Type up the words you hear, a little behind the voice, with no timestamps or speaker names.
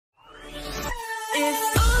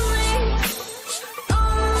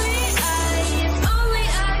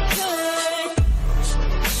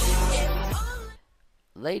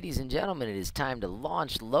ladies and gentlemen, it is time to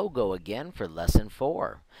launch Logo again for Lesson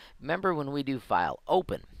 4. Remember, when we do File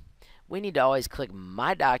Open, we need to always click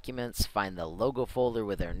My Documents, find the Logo folder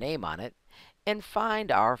with our name on it, and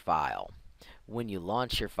find our file. When you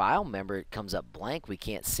launch your file, remember it comes up blank. We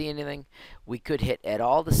can't see anything. We could hit Add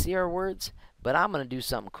All to see our words, but I'm going to do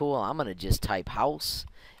something cool. I'm going to just type House,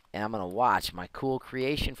 and I'm going to watch my cool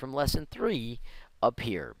creation from Lesson 3 up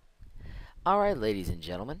here. Alright, ladies and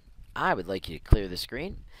gentlemen, I would like you to clear the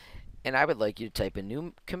screen, and I would like you to type a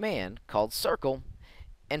new command called circle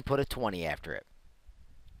and put a 20 after it.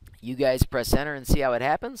 You guys press enter and see how it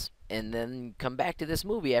happens, and then come back to this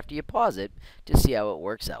movie after you pause it to see how it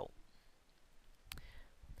works out.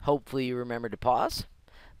 Hopefully you remember to pause,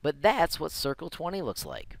 but that's what circle 20 looks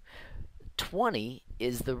like. 20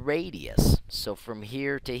 is the radius, so from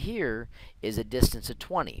here to here is a distance of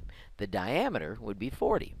 20. The diameter would be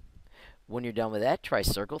 40. When you're done with that, try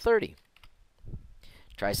circle 30.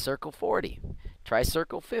 Try circle 40. Try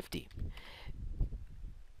circle 50.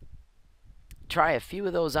 Try a few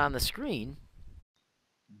of those on the screen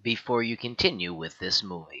before you continue with this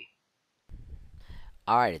movie.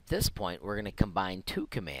 Alright, at this point, we're going to combine two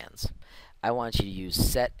commands. I want you to use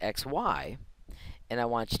set XY, and I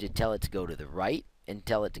want you to tell it to go to the right and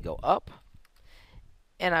tell it to go up,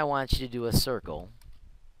 and I want you to do a circle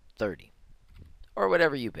 30, or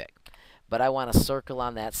whatever you pick. But I want a circle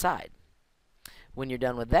on that side. When you're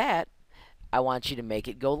done with that, I want you to make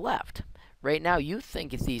it go left. Right now, you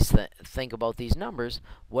think about these numbers.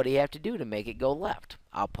 What do you have to do to make it go left?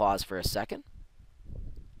 I'll pause for a second.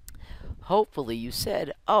 Hopefully you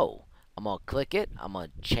said, oh, I'm going to click it, I'm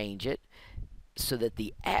going to change it so that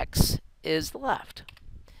the X is left.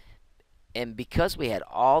 And because we had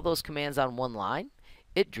all those commands on one line,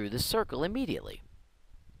 it drew the circle immediately.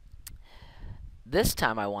 This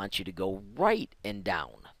time I want you to go right and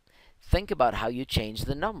down. Think about how you change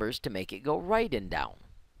the numbers to make it go right and down.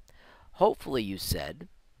 Hopefully you said,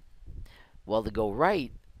 well, to go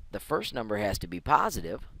right, the first number has to be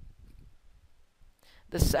positive.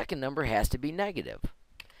 The second number has to be negative.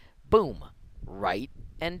 Boom, right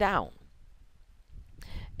and down.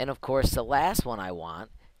 And of course, the last one I want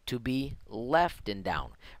to be left and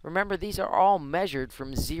down. Remember, these are all measured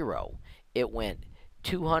from 0. It went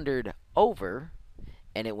 200 over,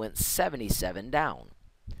 and it went 77 down.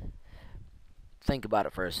 Think about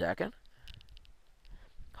it for a second.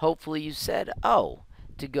 Hopefully you said, oh,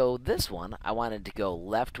 to go this one, I wanted to go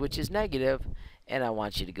left, which is negative, and I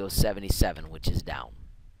want you to go 77, which is down.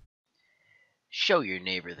 Show your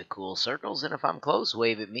neighbor the cool circles, and if I'm close,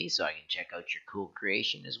 wave at me so I can check out your cool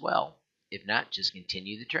creation as well. If not, just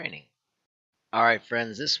continue the training. Alright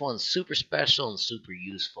friends, this one's super special and super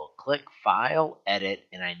useful. Click File, Edit,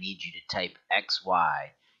 and I need you to type XY.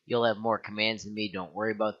 You'll have more commands than me, don't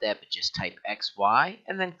worry about that, but just type XY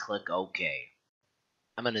and then click OK.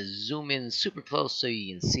 I'm going to zoom in super close so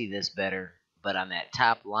you can see this better, but on that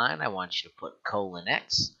top line I want you to put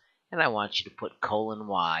 :X, and I want you to put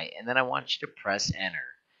 :Y, and then I want you to press enter.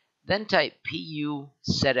 Then type PU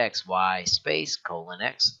set XY space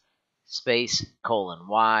 :X space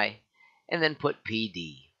 :Y, and then put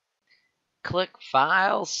PD. Click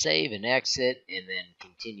File, Save, and Exit, and then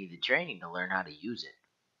continue the training to learn how to use it.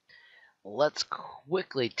 Let's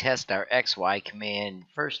quickly test our XY command.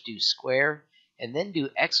 First do square, and then do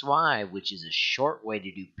XY, which is a short way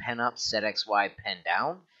to do pen up, set XY, pen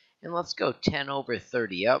down. And let's go 10 over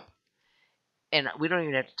 30 up. And we don't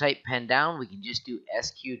even have to type pen down. We can just do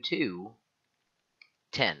SQ2,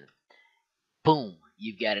 10. Boom.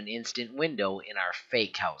 You've got an instant window in our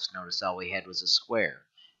fake house. Notice all we had was a square.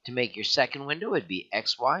 To make your second window, it'd be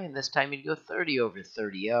XY, and this time you'd go 30 over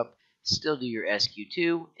 30 up. Still do your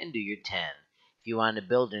SQ2 and do your 10. If you want to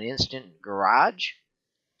build an instant garage,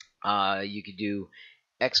 you could do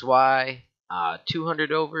XY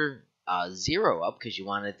 200 over 0 up because you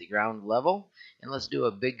want it at the ground level. And let's do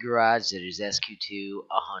a big garage that is SQ2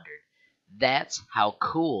 100. That's how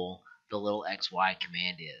cool the little XY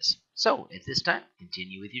command is. So, at this time,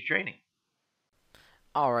 continue with your training.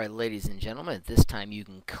 Alright, ladies and gentlemen, at this time you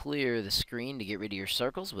can clear the screen to get rid of your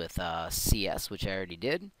circles with CS, which I already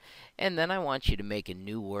did. And then I want you to make a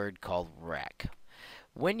new word called rec.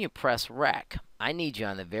 When you press rec, I need you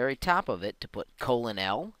on the very top of it to put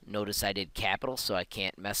 :L. Notice I did capital so I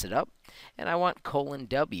can't mess it up. And I want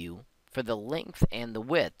 :W for the length and the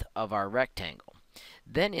width of our rectangle.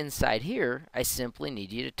 Then inside here, I simply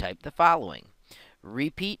need you to type the following.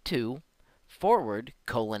 Repeat 2, forward,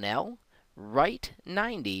 :L, right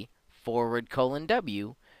 90, forward,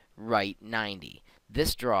 :W, right 90.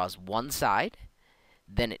 This draws one side,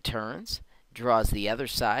 then it turns, draws the other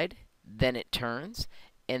side, then it turns,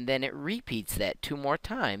 and then it repeats that 2 more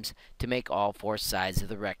times to make all 4 sides of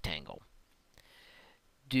the rectangle.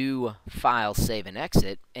 Do File, Save, and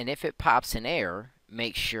Exit, and if it pops an error,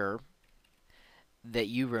 make sure that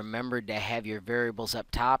you remembered to have your variables up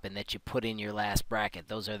top and that you put in your last bracket.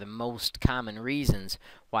 Those are the most common reasons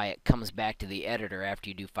why it comes back to the editor after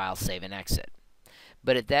you do File, Save, and Exit.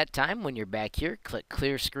 But at that time, when you're back here, click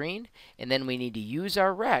Clear Screen, and then we need to use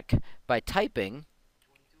our rec by typing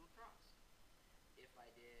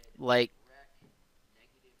like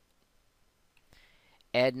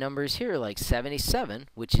add numbers here like 77,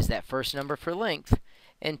 which is that first number for length,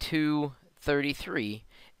 and 233,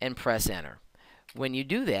 and press Enter. When you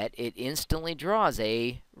do that, it instantly draws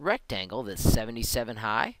a rectangle that's 77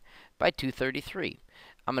 high by 233.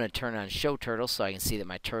 I'm going to turn on Show Turtle so I can see that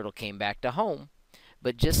my turtle came back to home.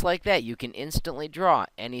 But just like that, you can instantly draw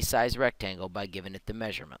any size rectangle by giving it the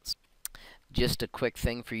measurements. Just a quick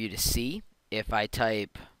thing for you to see, if I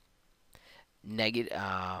type rec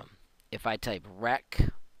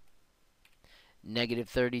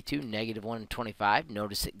 -32, -125,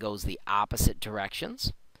 notice it goes the opposite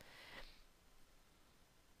directions.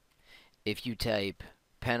 If you type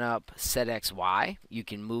pen up set XY, you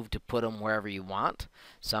can move to put them wherever you want.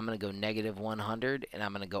 So I'm going to go -100, and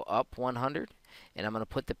I'm going to go up 100, and I'm going to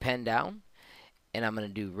put the pen down, and I'm going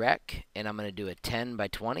to do rec, and I'm going to do a 10 by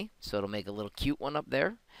 20, so it'll make a little cute one up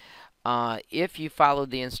there. If you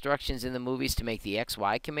followed the instructions in the movies to make the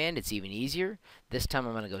XY command, it's even easier. This time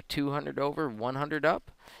I'm going to go 200 over, 100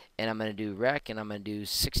 up, and I'm going to do rec, and I'm going to do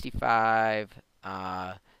 65,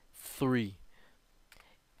 3.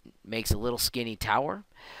 Makes a little skinny tower.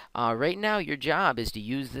 Right now, your job is to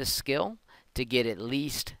use this skill to get at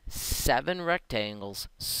least 7 rectangles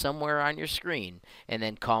somewhere on your screen, and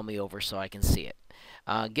then call me over so I can see it.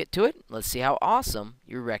 Get to it. Let's see how awesome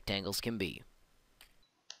your rectangles can be.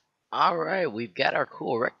 Alright, we've got our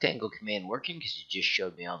cool rectangle command working because you just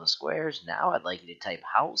showed me all the squares. Now I'd like you to type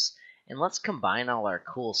house, and let's combine all our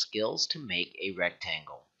cool skills to make a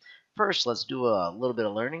rectangle. First, let's do a little bit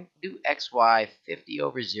of learning. Do XY 50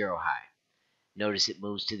 over 0 high. Notice it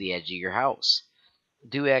moves to the edge of your house.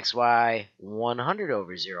 Do XY 100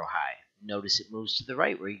 over 0 high. Notice it moves to the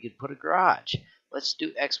right where you could put a garage. Let's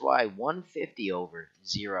do XY 150 over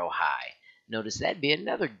 0 high. Notice that'd be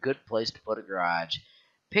another good place to put a garage.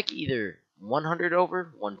 Pick either 100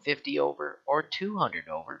 over, 150 over, or 200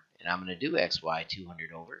 over. And I'm going to do XY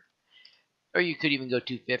 200 over. Or you could even go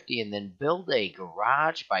 250 and then build a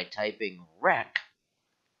garage by typing rec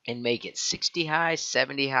and make it 60 high,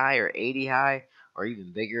 70 high, or 80 high, or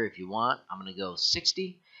even bigger if you want. I'm going to go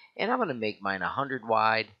 60, and I'm going to make mine 100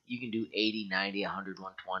 wide. You can do 80, 90, 100,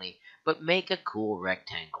 120, but make a cool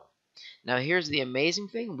rectangle. Now here's the amazing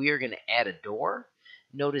thing. We are going to add a door.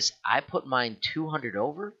 Notice I put mine 200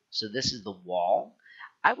 over, so this is the wall.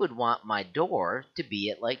 I would want my door to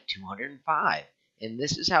be at like 205. And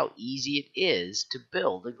this is how easy it is to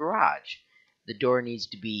build a garage. The door needs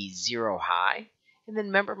to be 0 high. And then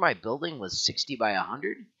remember my building was 60 by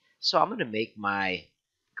 100. So I'm going to make my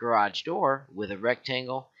garage door with a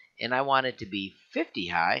rectangle. And I want it to be 50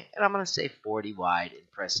 high. And I'm going to say 40 wide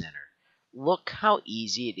and press enter. Look how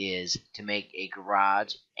easy it is to make a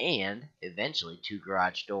garage and eventually 2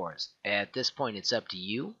 garage doors. At this point, it's up to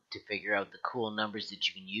you to figure out the cool numbers that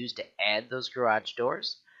you can use to add those garage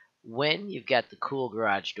doors. When you've got the cool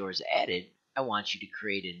garage doors added, I want you to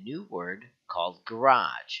create a new word called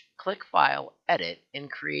garage. Click File, Edit,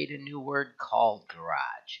 and create a new word called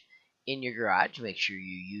garage. In your garage, make sure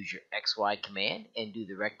you use your XY command and do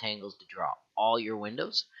the rectangles to draw all your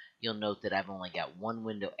windows. You'll note that I've only got 1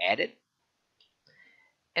 window added.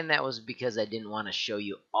 And that was because I didn't want to show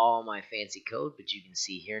you all my fancy code, but you can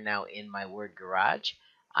see here now in my word garage,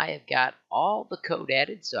 I have got all the code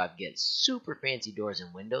added, so I've got super fancy doors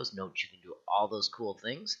and windows. Note you can do all those cool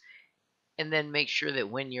things. And then make sure that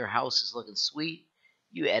when your house is looking sweet,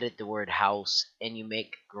 you edit the word house and you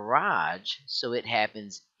make garage so it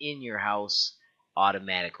happens in your house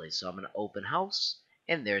automatically. So I'm going to open house,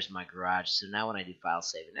 and there's my garage. So now when I do File,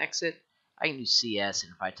 Save, and Exit, I can do CS,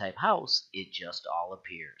 and if I type house, it just all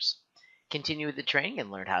appears. Continue with the training and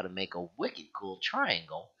learn how to make a wicked cool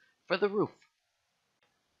triangle for the roof.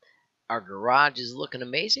 Our garage is looking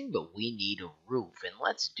amazing, but we need a roof, and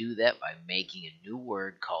let's do that by making a new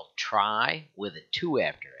word called try with a 2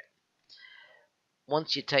 after it.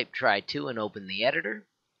 Once you type try 2 and open the editor,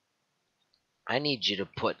 I need you to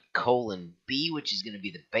put :B, which is going to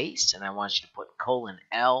be the base, and I want you to put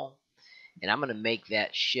 :L, and I'm going to make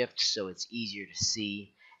that shift so it's easier to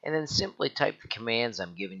see, and then simply type the commands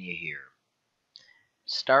I'm giving you here.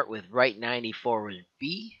 Start with right 90 forward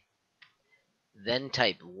B, Then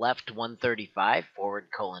type left 135 forward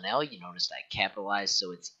colon L. You noticed I capitalized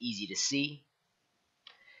so it's easy to see.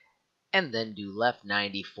 And then do left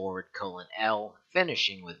 90 forward colon L,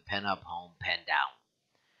 finishing with pen up, home, pen down.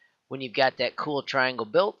 When you've got that cool triangle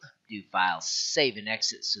built, do File, Save, and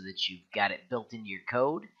Exit so that you've got it built into your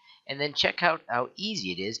code. And then check out how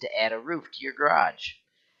easy it is to add a roof to your garage.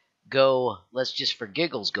 Let's just for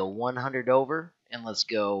giggles, go 100 over, and let's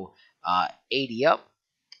go 80 up.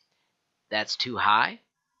 That's too high.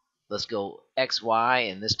 Let's go XY,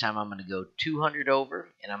 and this time I'm going to go 200 over,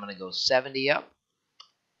 and I'm going to go 70 up.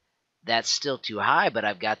 That's still too high, but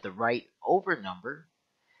I've got the right over number.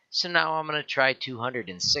 So now I'm going to try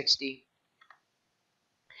 260.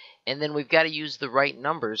 And then we've got to use the right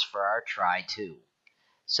numbers for our try too.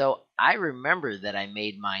 So I remember that I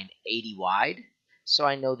made mine 80 wide. So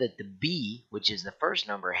I know that the B, which is the first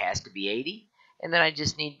number, has to be 80. And then I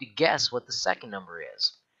just need to guess what the second number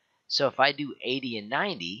is. So if I do 80 and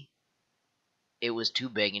 90, it was too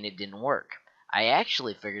big and it didn't work. I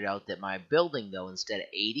actually figured out that my building, though, instead of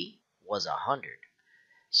 80, was 100.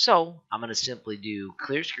 So I'm going to simply do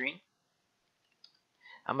clear screen.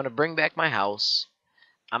 I'm going to bring back my house.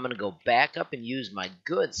 I'm going to go back up and use my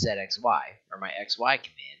good set XY, or my XY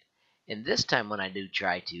command. And this time when I do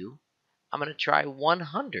try to, I'm going to try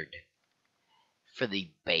 100 for the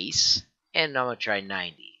base, and I'm going to try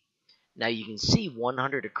 90. Now you can see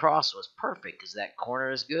 100 across was perfect because that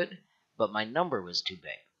corner is good, but my number was too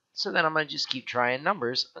big. So then I'm going to just keep trying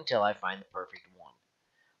numbers until I find the perfect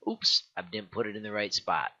one. Oops, I didn't put it in the right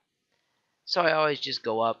spot. So I always just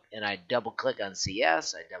go up and I double click on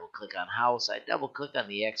CS, I double click on house, I double click on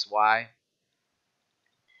the XY.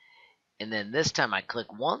 And then this time I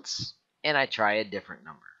click once and I try a different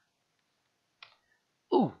number.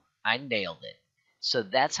 Ooh, I nailed it. So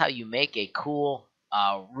that's how you make a cool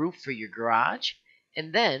roof for your garage.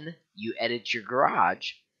 And then you edit your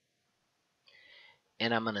garage.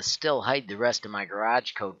 And I'm going to still hide the rest of my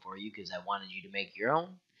garage code for you because I wanted you to make your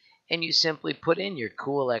own. And you simply put in your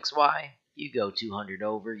cool XY. You go 200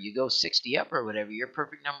 over, you go 60 up, or whatever your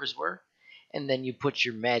perfect numbers were. And then you put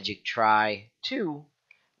your magic try 2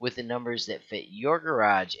 with the numbers that fit your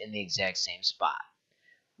garage in the exact same spot.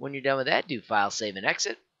 When you're done with that, do File, Save, and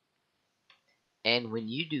Exit. And when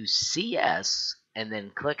you do CS and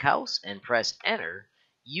then click House and press Enter,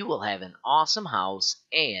 you will have an awesome house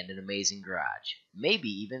and an amazing garage. Maybe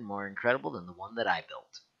even more incredible than the one that I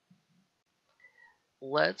built.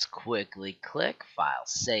 Let's quickly click File,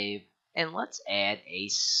 Save, and let's add a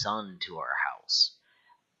sun to our house.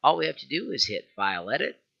 All we have to do is hit File,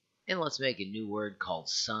 Edit, and let's make a new word called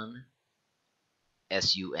sun,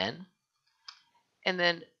 S-U-N. And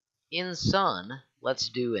then in sun, let's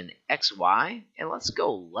do an XY, and let's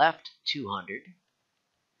go left 200.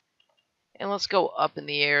 And let's go up in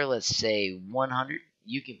the air, let's say 100.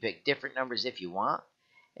 You can pick different numbers if you want.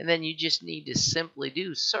 And then you just need to simply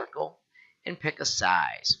do circle and pick a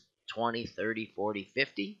size, 20, 30, 40,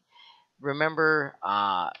 50. Remember,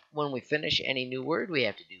 when we finish any new word, we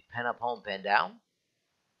have to do pen up, home, pen down.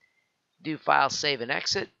 Do File, Save, and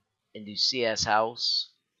Exit, and do CS House.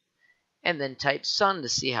 And then type sun to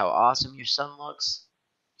see how awesome your sun looks.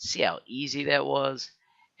 See how easy that was.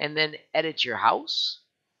 And then edit your house.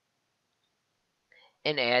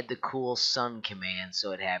 And add the cool sun command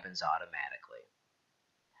so it happens automatically.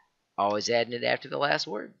 Always adding it after the last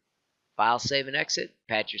word. File, Save, and Exit.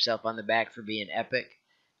 Pat yourself on the back for being epic.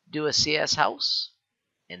 Do a CS House,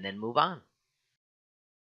 and then move on.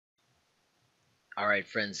 Alright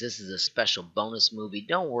friends, this is a special bonus movie.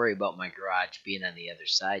 Don't worry about my garage being on the other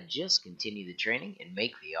side. Just continue the training and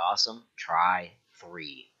make the awesome try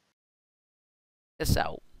 3. This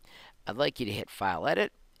out. I'd like you to hit File,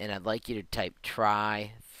 Edit, and I'd like you to type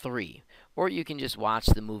try 3. Or you can just watch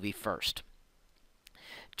the movie first.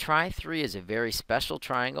 Try 3 is a very special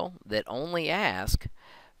triangle that only asks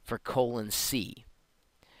for :C.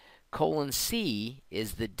 :C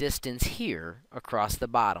is the distance here across the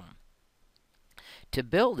bottom. To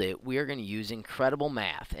build it, we are going to use incredible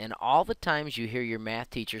math. And all the times you hear your math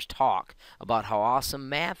teachers talk about how awesome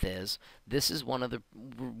math is, this is one of the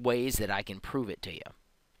ways that I can prove it to you.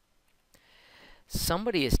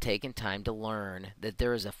 Somebody has taken time to learn that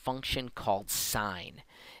there is a function called sine.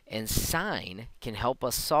 And sine can help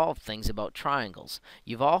us solve things about triangles.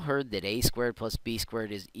 You've all heard that a squared plus b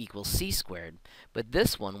squared is equals c squared, but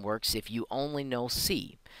this one works if you only know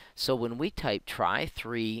c. So when we type try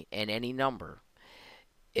 3 and any number,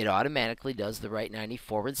 it automatically does the right 90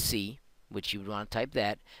 forward c, which you would want to type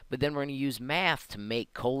that, but then we're going to use math to make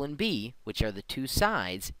 :B, which are the two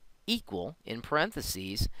sides, equal, in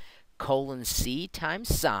parentheses, colon C times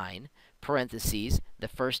sine, parentheses, the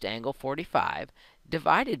first angle 45,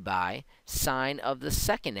 divided by sine of the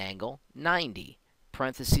second angle 90,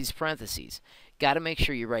 parentheses, parentheses. Got to make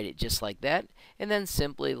sure you write it just like that, and then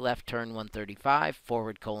simply left turn 135,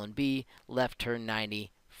 forward colon B, left turn 90,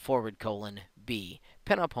 forward colon B.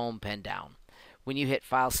 Pen up home, pen down. When you hit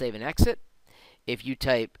File, Save, and Exit, if you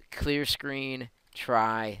type clear screen,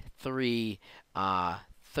 try 3,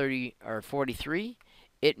 30 or 43,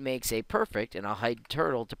 it makes a perfect, and I'll hide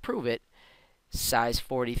turtle to prove it, size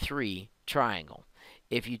 43 triangle.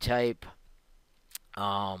 If you type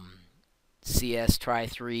CS try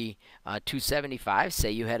 3 275,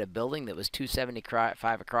 say you had a building that was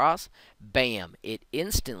 275 across, bam, it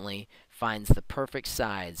instantly finds the perfect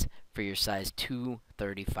size for your size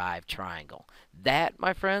 235 triangle. That,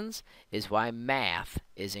 my friends, is why math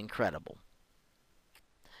is incredible.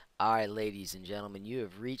 All right, ladies and gentlemen, you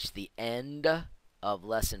have reached the end of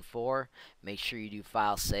lesson 4. Make sure you do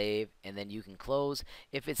file, save, and then you can close.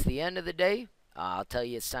 If it's the end of the day, I'll tell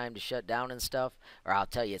you it's time to shut down and stuff, or I'll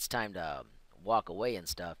tell you it's time to walk away and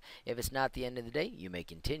stuff. If it's not the end of the day, you may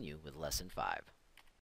continue with lesson 5.